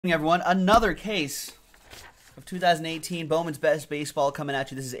Everyone, another case of 2018 Bowman's Best Baseball coming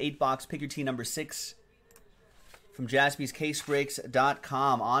at you. This is 8-box. Pick your team number 6 from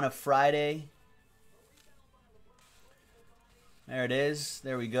jaspyscasebreaks.com on a Friday. There it is.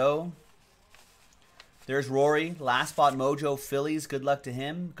 There we go. There's Rory. Last spot mojo Phillies. Good luck to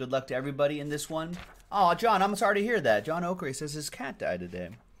him. Good luck to everybody in this one. Oh, John, I'm sorry to hear that. John Okray says his cat died today.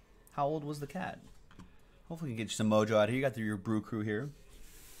 How old was the cat? Hopefully we can get you some mojo out here. You got your brew crew here.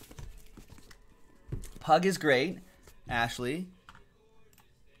 Pug is great. Ashley.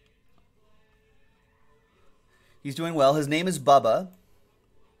 He's doing well. His name is Bubba.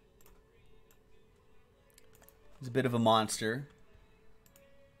 He's a bit of a monster.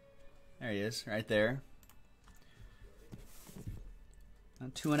 There he is, right there.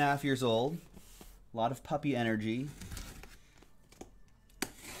 2.5 years old. A lot of puppy energy.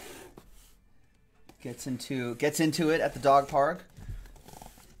 Gets into it at the dog park.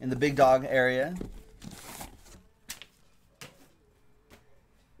 In the big dog area.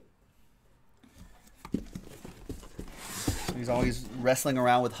 He's always wrestling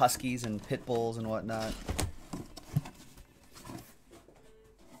around with huskies and pit bulls and whatnot.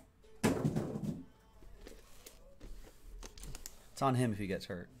 It's on him if he gets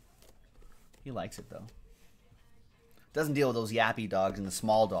hurt. He likes it though. Doesn't deal with those yappy dogs in the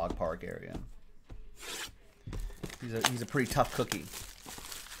small dog park area. He's a pretty tough cookie.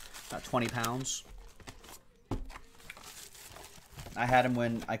 About 20 pounds. I had him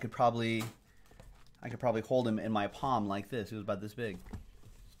when I could probably hold him in my palm like this. He was about this big.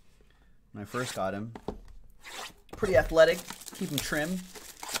 When I first got him. Pretty athletic. Keep him trim.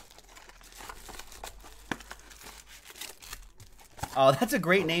 Oh, that's a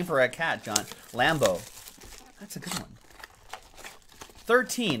great name for a cat, John. Lambo. That's a good one.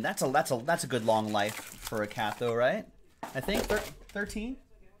 13. That's a good long life for a cat though, right? I think 13.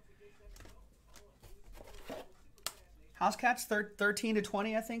 House cats 13 to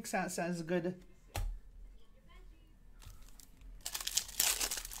 20, I think sounds a good.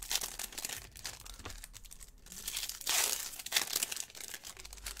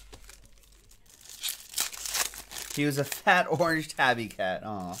 He was a fat orange tabby cat.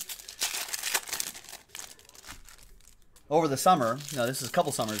 Aw. Over the summer, no, this is a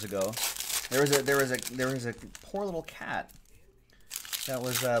couple summers ago. There was a poor little cat that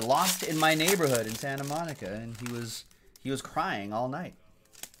was lost in my neighborhood in Santa Monica, and he was crying all night.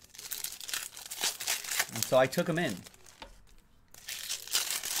 And so I took him in.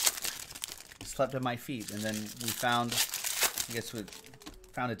 He slept at my feet, and then we found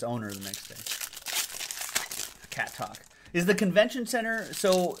its owner the next day. Cat talk. Is the convention center,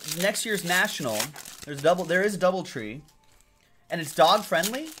 so next year's national, there is a double tree, and it's dog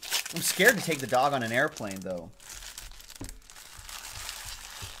friendly? I'm scared to take the dog on an airplane though.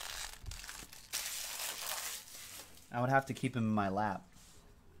 I would have to keep him in my lap.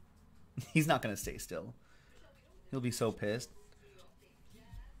 He's not going to stay still. He'll be so pissed.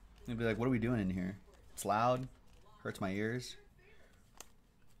 He'll be like, what are we doing in here? It's loud. Hurts my ears.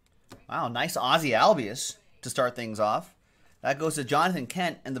 Wow, nice Ozzy Albius to start things off. That goes to Jonathan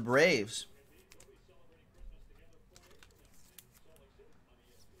Kent and the Braves.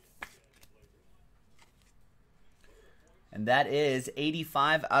 And that is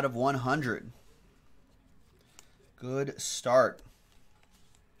 85 out of 100. Good start.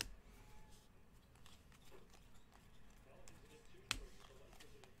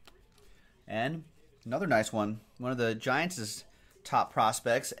 And another nice one. One of the Giants' top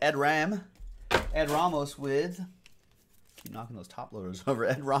prospects, Ed Ramos with, keep knocking those top loaders over,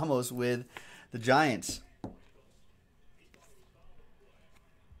 Ed Ramos with the Giants.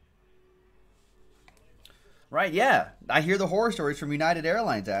 Right, yeah. I hear the horror stories from United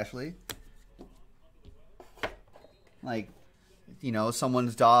Airlines, Ashley. Like, you know,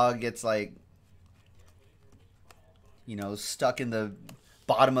 someone's dog gets like, you know, stuck in the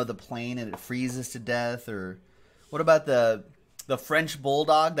bottom of the plane and it freezes to death. Or what about the French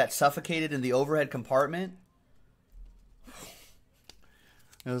bulldog that suffocated in the overhead compartment?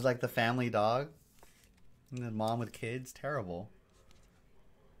 It was like the family dog. And the mom with kids. Terrible.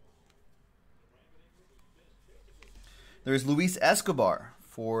 There's Luis Escobar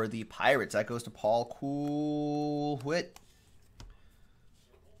for the Pirates. That goes to Paul Coolwhit.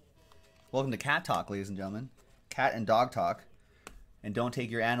 Welcome to Cat Talk, ladies and gentlemen. Cat and Dog Talk. And don't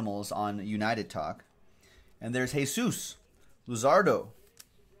take your animals on United Talk. And there's Jesus Luzardo.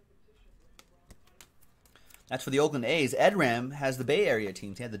 That's for the Oakland A's. Ed Ram has the Bay Area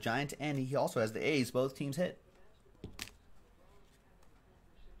teams. He had the Giants and he also has the A's. Both teams hit.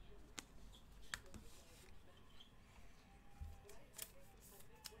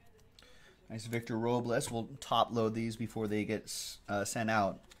 Nice Victor Robles. We'll top load these before they get sent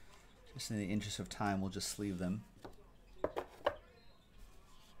out. Just in the interest of time, we'll just sleeve them.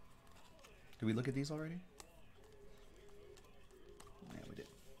 Did we look at these already? Yeah, we did.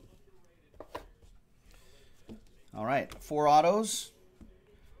 All right, 4 autos.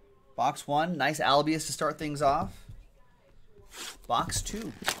 Box 1, nice Albius to start things off. Box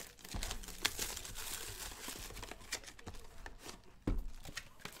 2.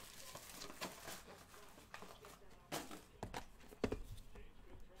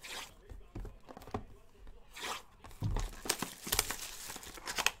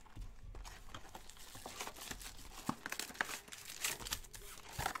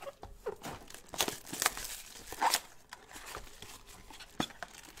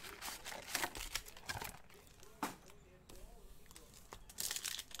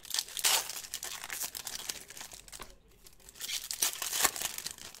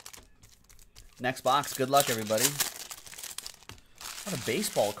 Next box. Good luck, everybody. A lot of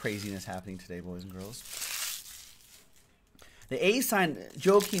baseball craziness happening today, boys and girls. The A's signed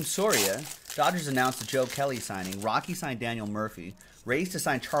Joakim Soria. Dodgers announced a Joe Kelly signing. Rocky signed Daniel Murphy. Rays to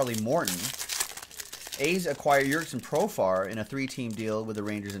sign Charlie Morton. A's acquire Jurickson Profar in a 3-team deal with the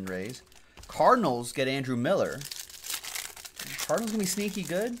Rangers and Rays. Cardinals get Andrew Miller. Cardinals going to be sneaky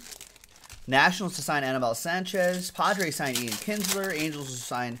good. Nationals to sign Anibal Sanchez. Padres sign Ian Kinsler. Angels to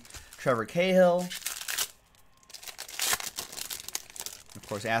sign Trevor Cahill. Of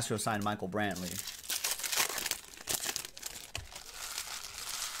course, Astros signed Michael Brantley.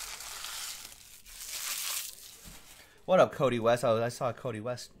 What up, Cody West? Oh, I saw Cody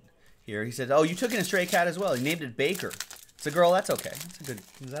West here. He said, "Oh, you took in a stray cat as well." He named it Baker. It's a girl. That's okay. That's a good.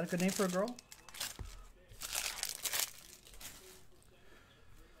 Is that a good name for a girl?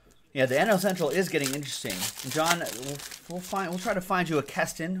 Yeah, the NL Central is getting interesting. John, we'll try to find you a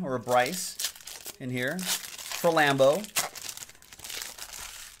Keston or a Bryce in here for Lambeau.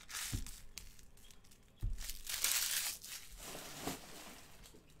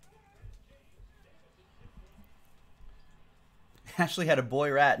 Ashley had a boy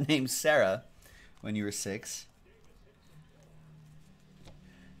rat named Sarah when you were 6.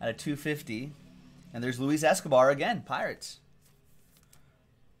 At a 250. And there's Luis Escobar again, Pirates.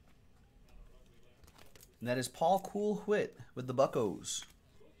 And that is Paul Cool-Whitt with the Buccos.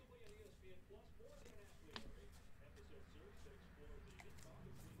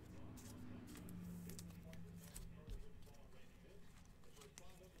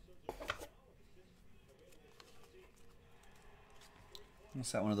 I'll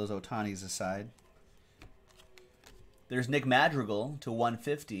set one of those Otanis aside. There's Nick Madrigal to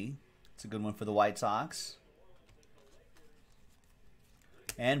 150. It's a good one for the White Sox.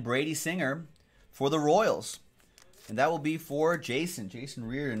 And Brady Singer for the Royals. And that will be for Jason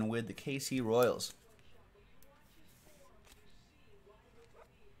Reardon with the KC Royals.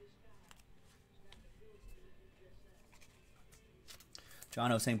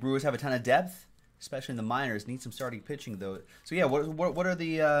 John O saying Brewers have a ton of depth, especially in the minors. Need some starting pitching though. So yeah, what are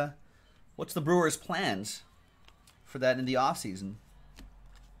the what's the Brewers' plans for that in the offseason?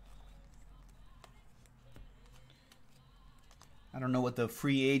 I don't know what the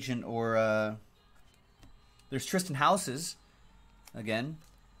free agent or there's Tristan Houses again.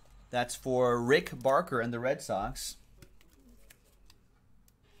 That's for Rick Barker and the Red Sox.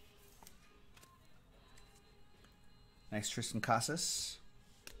 Nice Tristan Casas.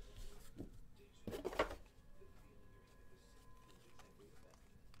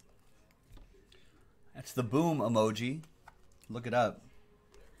 That's the boom emoji. Look it up.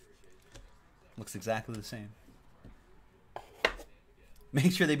 Looks exactly the same.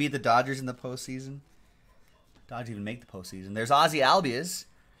 Make sure they beat the Dodgers in the postseason. Dodgers even make the postseason. There's Ozzy Albies,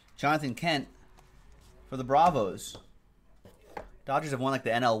 Jonathan Kent for the Bravos. Dodgers have won like the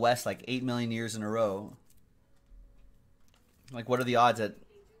NL West like 8 million years in a row. Like, what are the odds that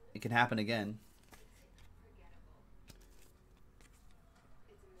it can happen again?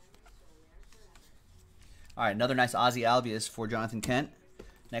 All right, another nice Ozzy Albies for Jonathan Kent.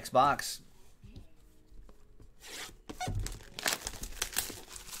 Next box.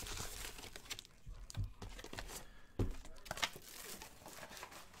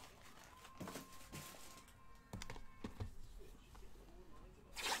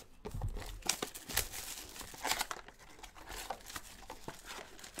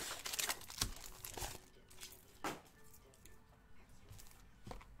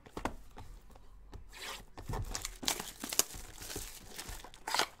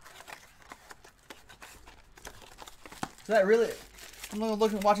 So that really, I'm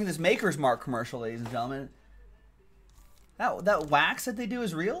watching this Maker's Mark commercial, ladies and gentlemen. That wax that they do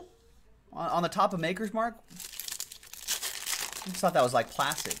is real? On the top of Maker's Mark? I just thought that was like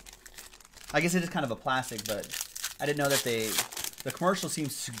plastic. I guess it is kind of a plastic, but I didn't know that the commercial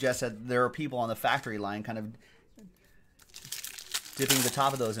seems to suggest that there are people on the factory line kind of dipping the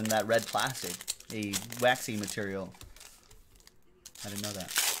top of those in that red plastic, a waxy material. I didn't know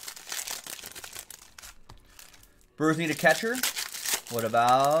that. Brewers need a catcher. What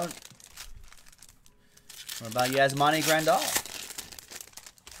about Yasmani Grandal?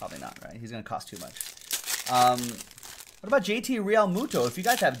 Probably not, right? He's going to cost too much. What about JT Real Muto? If you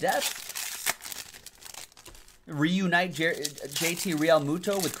guys have depth, reunite JT Real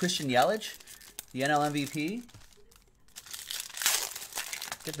Muto with Christian Yelich, the NL MVP.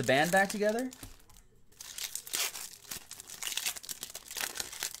 Get the band back together.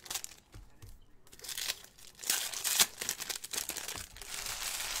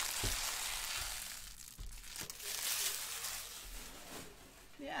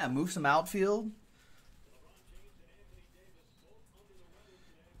 Yeah, move some outfield.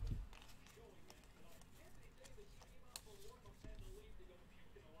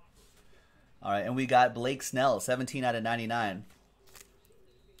 All right, and we got Blake Snell, 17 out of 99.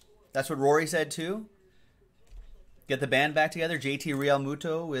 That's what Rory said too. Get the band back together. JT Real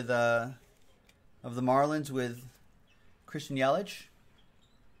Muto with of the Marlins with Christian Yelich.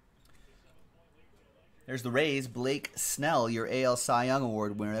 There's the Rays. Blake Snell, your AL Cy Young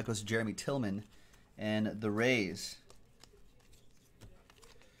Award winner. That goes to Jeremy Tillman and the Rays.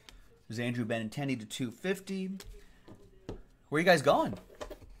 There's Andrew Benintendi to 250. Where are you guys going?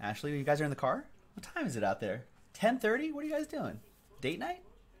 Ashley, you guys are in the car? What time is it out there? 10:30? What are you guys doing? Date night?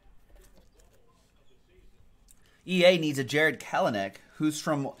 EA needs a Jared Kelenic, who's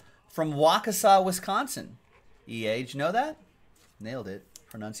from Waukesha, Wisconsin. EA, did you know that? Nailed it.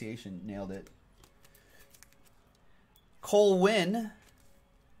 Pronunciation, nailed it. Cole Winn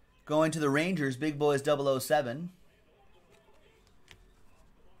going to the Rangers. Big Boys 007.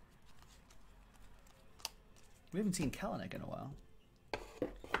 We haven't seen Kelenic in a while.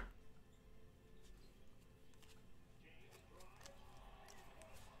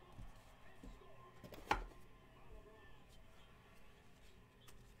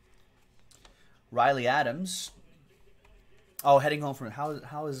 Riley Adams. Oh, heading home from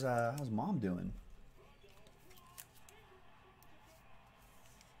how's mom doing?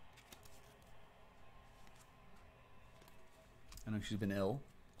 I know she's been ill.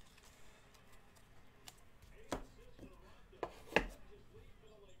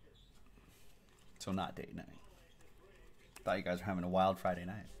 So not date night. Thought you guys were having a wild Friday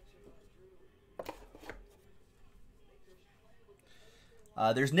night.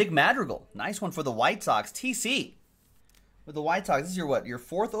 There's Nick Madrigal. Nice one for the White Sox. TC. With the White Sox. This is your what? Your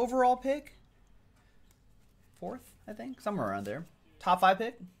 4th overall pick? 4th, I think? Somewhere around there. Top 5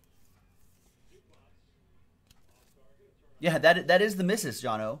 pick? Yeah, that is the missus,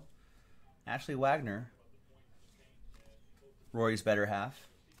 Jono. Ashley Wagner. Rory's better half.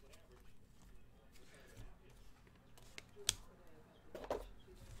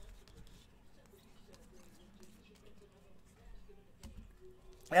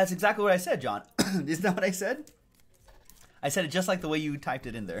 That's exactly what I said, John. Isn't that what I said? I said it just like the way you typed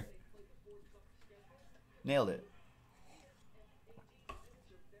it in there. Nailed it.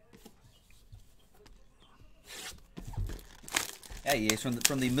 Yeah, he's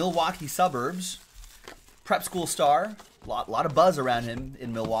from the Milwaukee suburbs. Prep school star. Lot of buzz around him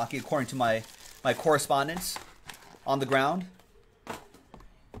in Milwaukee, according to my correspondents on the ground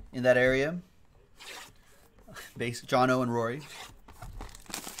in that area. Jono and Rory.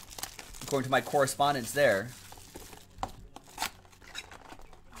 According to my correspondents there.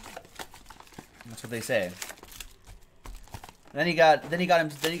 That's what they say. And then he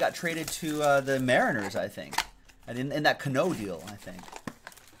got traded to the Mariners, I think. And in that Cano deal, I think.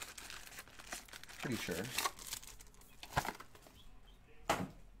 Pretty sure.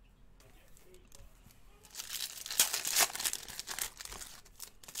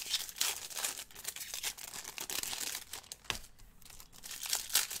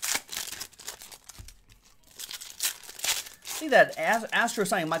 See that Astro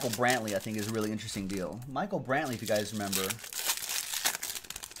signing Michael Brantley, I think, is a really interesting deal. Michael Brantley, if you guys remember,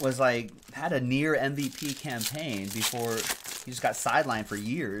 was had a near MVP campaign before he just got sidelined for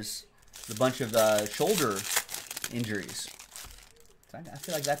years with a bunch of shoulder injuries. So I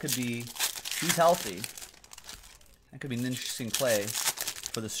feel like that could be, he's healthy. That could be an interesting play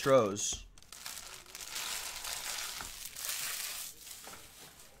for the Stros.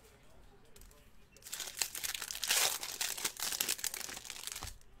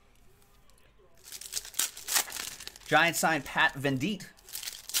 Giants signed Pat Venditte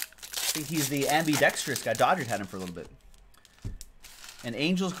think he's the ambidextrous guy. Dodgers had him for a little bit. And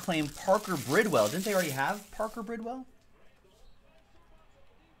Angels claim Parker Bridwell. Didn't they already have Parker Bridwell?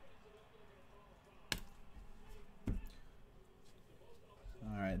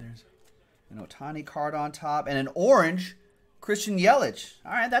 All right, there's an Ohtani card on top. And an orange Christian Yelich.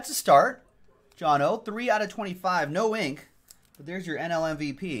 All right, that's a start. John O, 3 out of 25. No ink. But there's your NL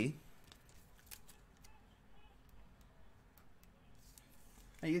MVP.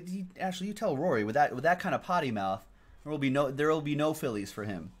 Ashley, you tell Rory with that kind of potty mouth, there will be no Phillies for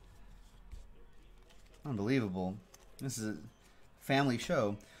him. Unbelievable. This is a family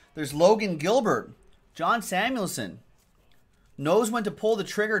show. There's Logan Gilbert, John Samuelson. Knows when to pull the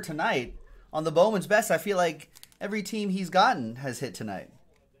trigger tonight on the Bowman's Best. I feel like every team he's gotten has hit tonight.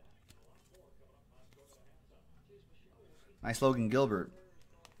 Nice Logan Gilbert.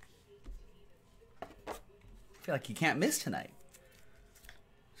 I feel like he can't miss tonight.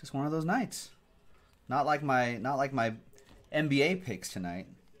 Just one of those nights. Not like my NBA picks tonight.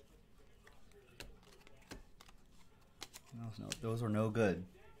 Those are no good.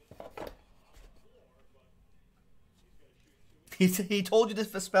 He told you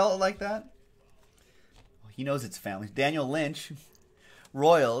to spell it like that? Well, he knows it's family. Daniel Lynch.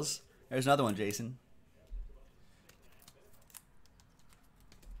 Royals. There's another one, Jason.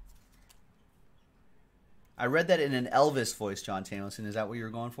 I read that in an Elvis voice, John Tamilson. Is that what you were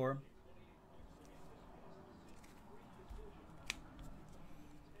going for?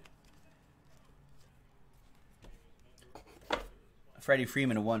 Freddie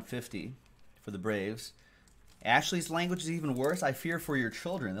Freeman, a 150 for the Braves. Ashley's language is even worse. I fear for your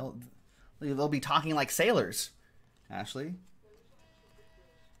children. They'll be talking like sailors. Ashley.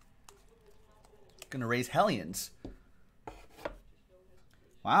 Gonna raise hellions.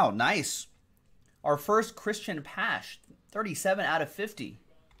 Wow, nice. Our first Christian Pash, 37 out of 50.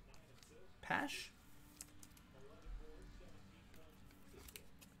 Pash?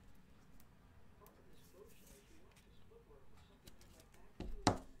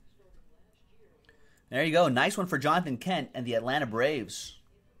 There you go. Nice one for Jonathan Kent and the Atlanta Braves.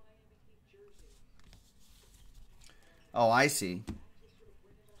 Oh, I see.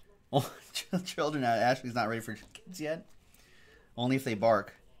 Oh, children, Ashley's not ready for kids yet. Only if they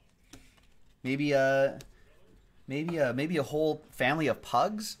bark. Maybe a whole family of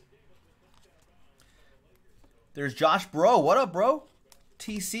pugs. There's Josh Bro. What up, bro?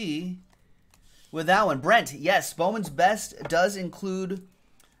 TC with that one. Brent, yes, Bowman's Best does include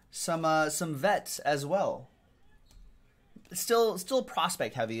some vets as well. Still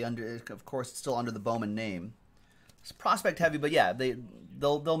prospect heavy. Of course, it's still under the Bowman name. It's prospect heavy, but yeah,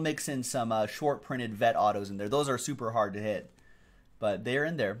 they'll mix in some short printed vet autos in there. Those are super hard to hit, but they're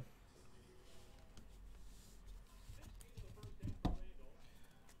in there.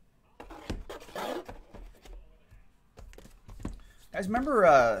 Guys,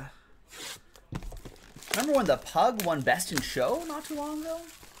 remember when the Pug won Best in Show not too long ago?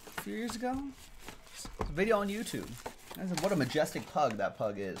 A few years ago? It's a video on YouTube. What a majestic pug that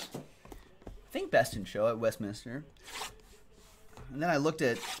pug is. I think Best in Show at Westminster. And then I looked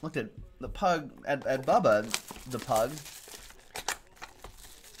at the pug at Bubba, the pug.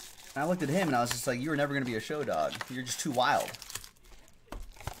 And I looked at him and I was just like, you were never going to be a show dog. You're just too wild.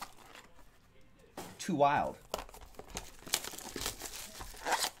 Too wild.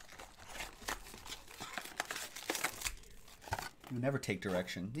 You never take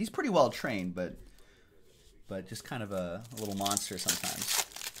direction. He's pretty well trained, but just kind of a little monster sometimes.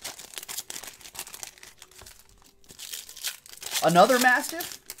 Another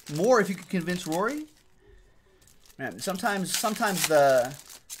Mastiff? More if you could convince Rory. Man, sometimes the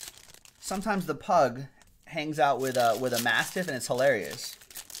pug hangs out with a Mastiff and it's hilarious.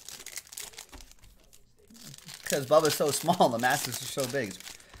 Because Bubba's so small, the Mastiffs are so big.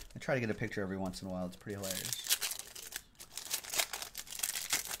 I try to get a picture every once in a while. It's pretty hilarious.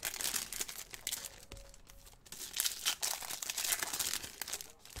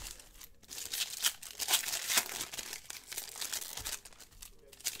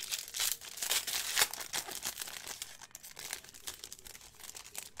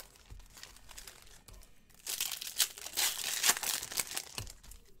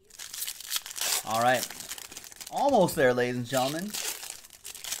 All right, almost there, ladies and gentlemen.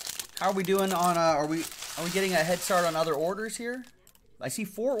 How are we doing on? Are we getting a head start on other orders here? I see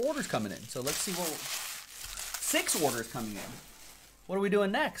 4 orders coming in, so let's see what. 6 orders coming in. What are we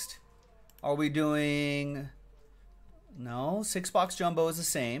doing next? Are we doing? No, 6-box jumbo is the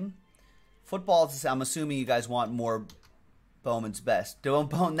same. Football is the same. I'm assuming you guys want more Bowman's Best.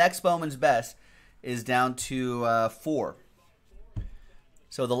 Next Bowman's Best is down to 4.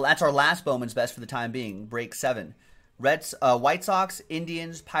 So that's our last Bowman's Best for the time being. Break 7. White Sox,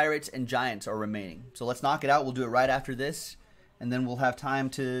 Indians, Pirates, and Giants are remaining. So let's knock it out. We'll do it right after this, and then we'll have time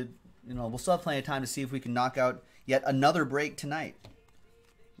to, we'll still have plenty of time to see if we can knock out yet another break tonight.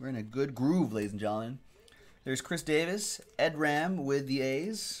 We're in a good groove, ladies and gentlemen. There's Chris Davis, Ed Ram with the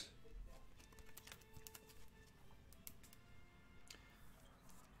A's.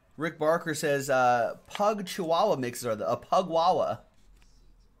 Rick Barker says, Pug Chihuahua mixes are a Pug Wawa.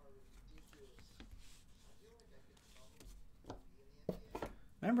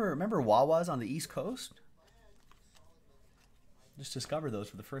 Remember Wawas on the East Coast? Just discovered those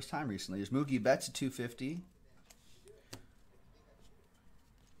for the first time recently. There's Mookie Betts at 250.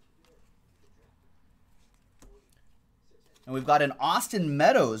 And we've got an Austin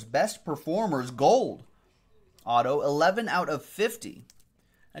Meadows Best Performers Gold auto, 11 out of 50.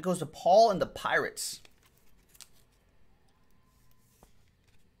 That goes to Paul and the Pirates.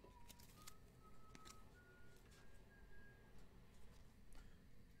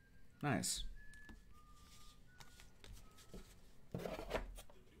 Nice.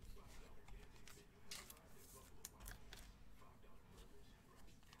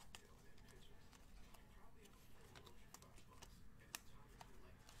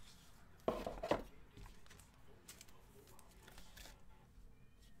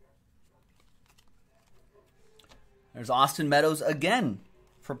 There's Austin Meadows again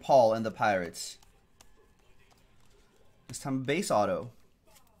for Paul and the Pirates. This time base auto.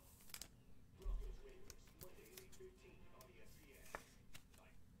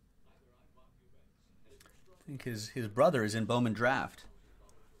 I think his brother is in Bowman Draft.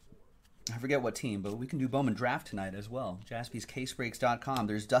 I forget what team, but we can do Bowman Draft tonight as well. JaspysCaseBreaks.com.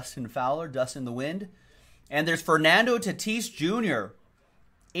 There's Dustin Fowler, Dust in the Wind. And there's Fernando Tatis Jr.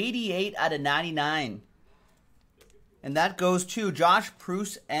 88 out of 99. And that goes to Josh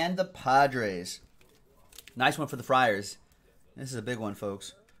Proust and the Padres. Nice one for the Friars. This is a big one,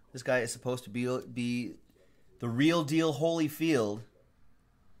 folks. This guy is supposed to be the real deal Holyfield.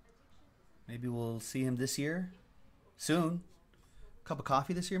 Maybe we'll see him this year. Soon. Cup of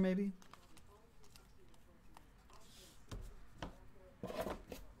coffee this year, maybe?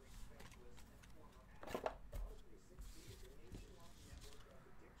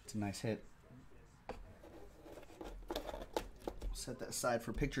 It's a nice hit. Set that aside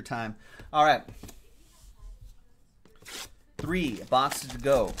for picture time. All right. 3 boxes to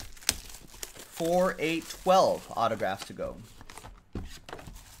go. 4, 8, 12 autographs to go.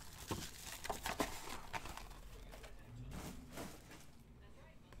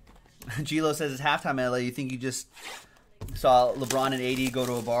 Gilo says it's halftime in LA. You think you just saw LeBron and AD go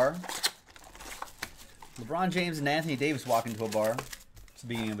to a bar? LeBron James and Anthony Davis walk into a bar. It's the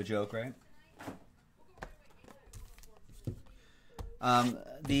beginning of a joke, right?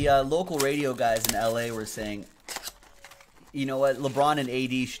 The local radio guys in LA were saying, you know what, LeBron and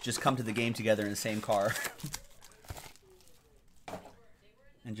AD should just come to the game together in the same car.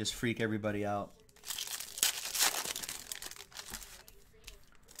 And just freak everybody out.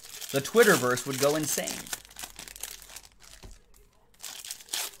 The Twitterverse would go insane.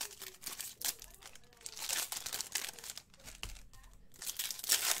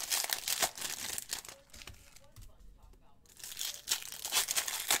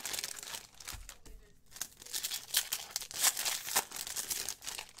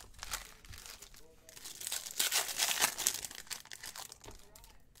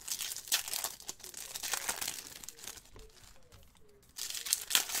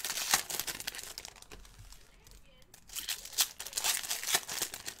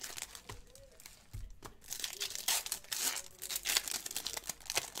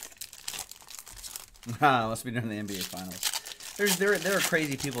 Must be during the NBA Finals. There are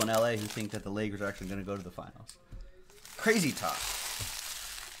crazy people in LA who think that the Lakers are actually going to go to the finals. Crazy talk.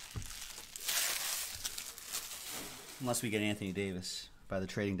 Unless we get Anthony Davis by the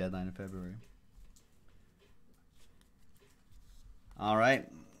trading deadline in February. All right,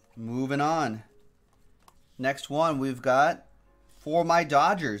 moving on. Next one we've got for my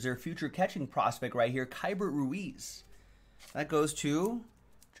Dodgers, their future catching prospect right here, Keibert Ruiz. That goes to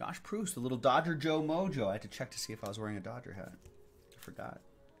Josh Proust, the little Dodger Joe Mojo. I had to check to see if I was wearing a Dodger hat. I forgot.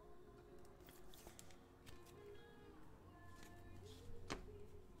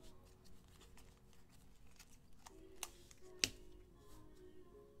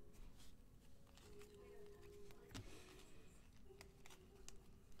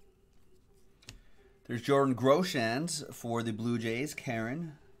 There's Jordan Groshans for the Blue Jays.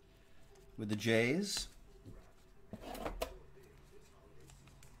 Karen with the Jays.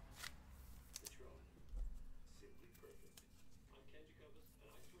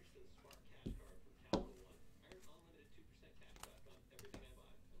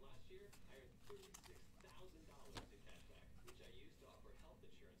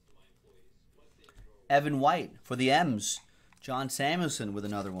 Evan White for the M's. John Samuelson with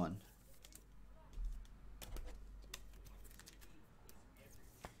another one.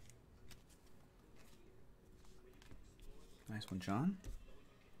 Nice one, John.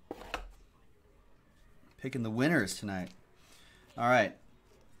 Picking the winners tonight. All right.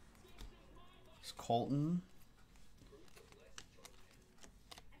 It's Colton.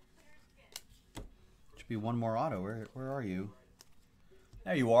 Should be one more auto. Where are you?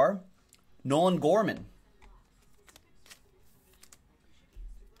 There you are. Nolan Gorman.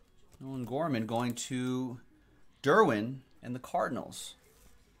 Nolan Gorman going to Derwin and the Cardinals.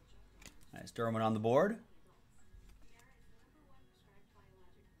 Nice. Derwin on the board.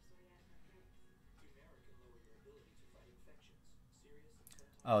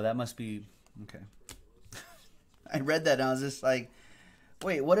 Oh, that must be okay. I read that and I was just like,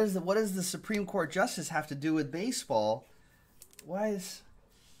 wait, what does the Supreme Court justice have to do with baseball? I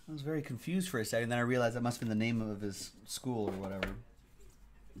was very confused for a second. Then I realized that must have been the name of his school or whatever.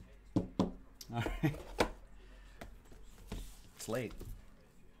 All right. It's late.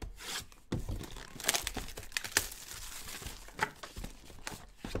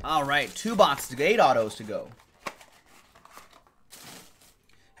 All right, 2 boxes to go, 8 autos to go.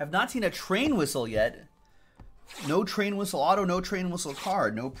 Have not seen a train whistle yet. No train whistle auto, no train whistle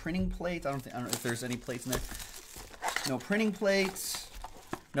card, no printing plates. I don't know if there's any plates in there. No printing plates.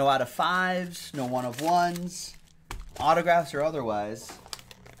 No out of 5s. No 1 of 1s. Autographs or otherwise.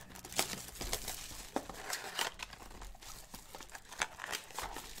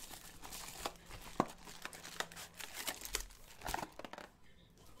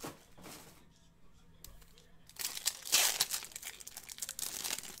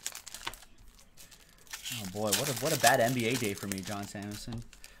 Oh boy, what a bad NBA day for me, John Samuelson.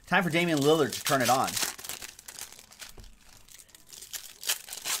 Time for Damian Lillard to turn it on.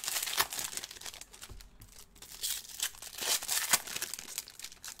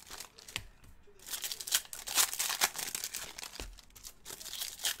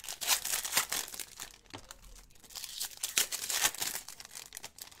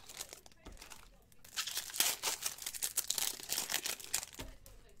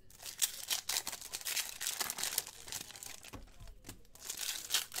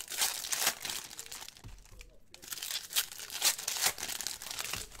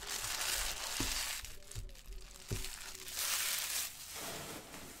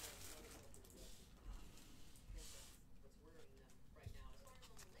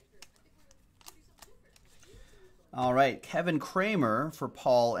 All right, Kevin Kramer for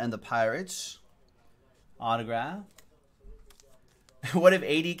Paul and the Pirates. Autograph. What if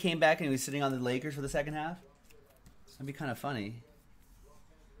AD came back and he was sitting on the Lakers for the second half? That'd be kind of funny.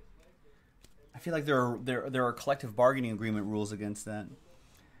 I feel like there are collective bargaining agreement rules against that.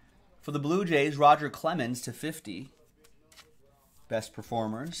 For the Blue Jays, Roger Clemens to 50. Best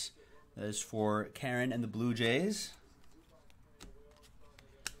performers. That is for Karen and the Blue Jays.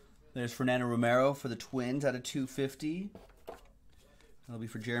 There's Fernando Romero for the Twins out of 250. That'll be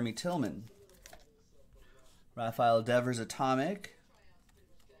for Jeremy Tillman. Rafael Devers Atomic.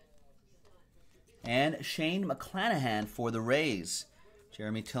 And Shane McClanahan for the Rays.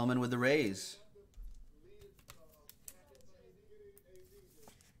 Jeremy Tillman with the Rays.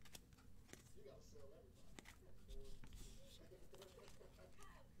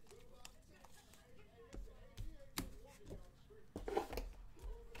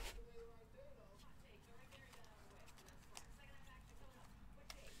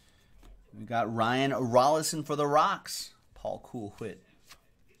 We got Ryan Rollison for the Rocks. Paul Coolwhit.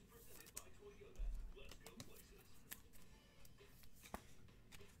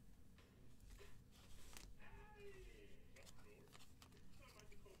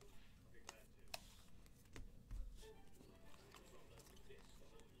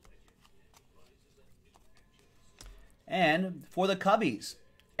 And for the Cubbies,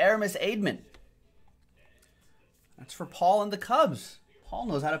 Aramis Aidman. That's for Paul and the Cubs. Paul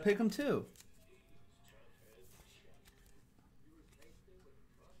knows how to pick them too.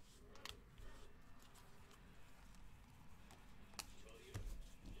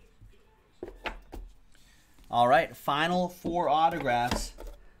 All right, final 4 autographs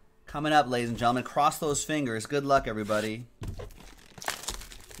coming up, ladies and gentlemen. Cross those fingers. Good luck, everybody.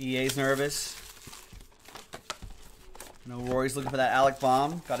 EA's nervous. I know Rory's looking for that Alec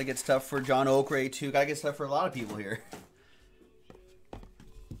bomb. Got to get stuff for John Oakray, too. Got to get stuff for a lot of people here.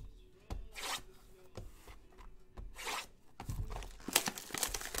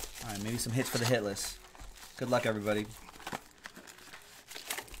 All right, maybe some hits for the hit list. Good luck, everybody.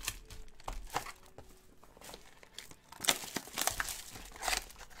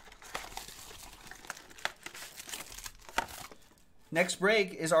 Next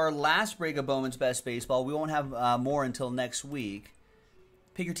break is our last break of Bowman's Best Baseball. We won't have more until next week.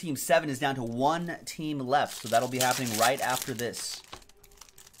 Pick Your Team 7 is down to 1 team left, so that'll be happening right after this.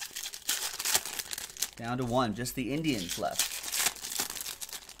 Down to 1, just the Indians left.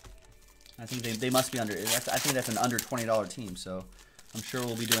 I think they must be under. I think that's an under $20 team, so I'm sure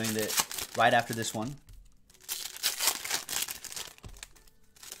we'll be doing that right after this one.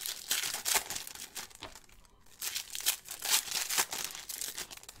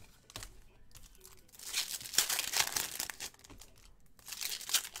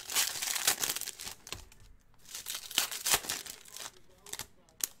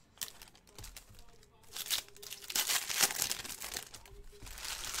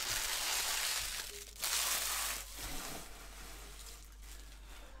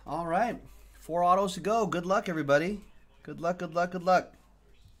 All right, 4 autos to go. Good luck, everybody. Good luck, good luck, good luck.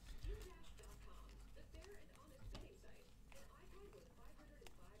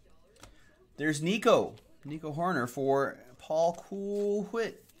 There's Nico Horner for Paul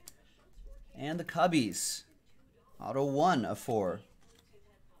Coolwhit and the Cubbies. Auto 1 of 4.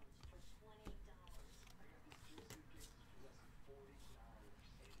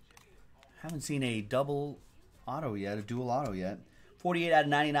 Haven't seen a double auto yet, a dual auto yet. 48 out of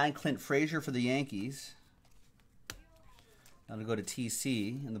 99, Clint Frazier for the Yankees. Now to go to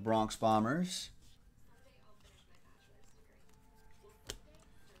TC and the Bronx Bombers.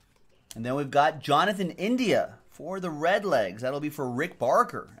 And then we've got Jonathan India for the Redlegs. That'll be for Rick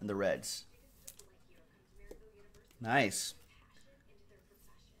Barker and the Reds. Nice.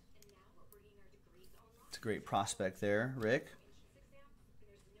 It's a great prospect there, Rick.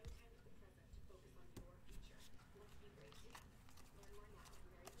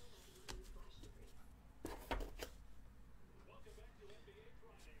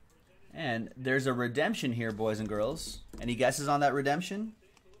 And there's a redemption here, boys and girls. Any guesses on that redemption?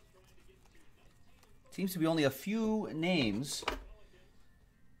 Seems to be only a few names.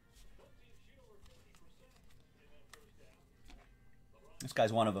 This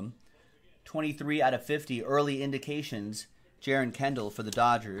guy's one of them. 23 out of 50, early indications. Jaron Kendall for the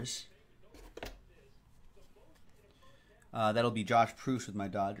Dodgers. That'll be Josh Proust with my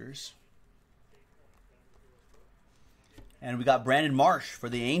Dodgers. And we got Brandon Marsh for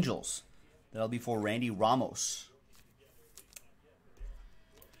the Angels. That'll be for Randy Ramos.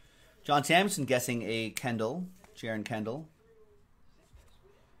 John Sampson guessing a Kendall, Jaron Kendall.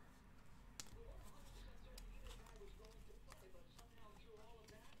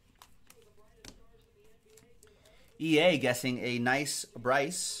 EA guessing a nice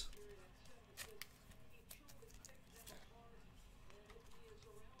Bryce.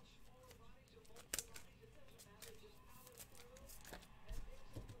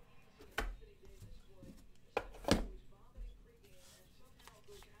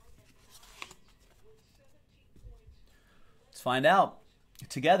 Find out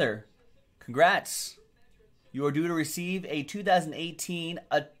together. Congrats. You are due to receive a 2018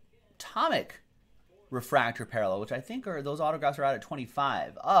 Atomic Refractor Parallel, which I think are those autographs are out at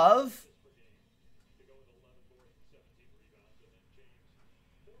 25 of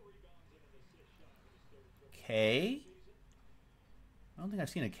K. I don't think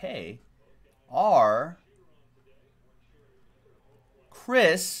I've seen a K. R.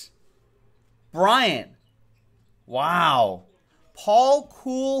 Chris Bryant. Wow. Paul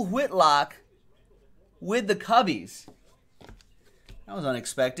Cool-Whitlock with the Cubbies. That was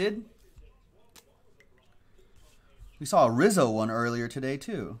unexpected. We saw a Rizzo one earlier today,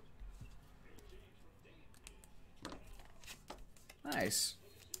 too. Nice.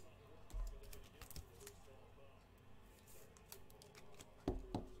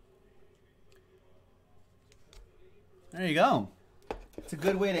 There you go. It's a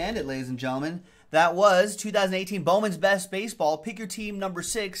good way to end it, ladies and gentlemen. That was 2018 Bowman's Best Baseball. Pick Your Team number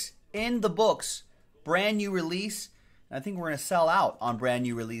 6 in the books. Brand new release. And I think we're going to sell out on brand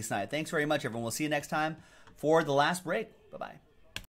new release night. Thanks very much, everyone. We'll see you next time for the last break. Bye-bye.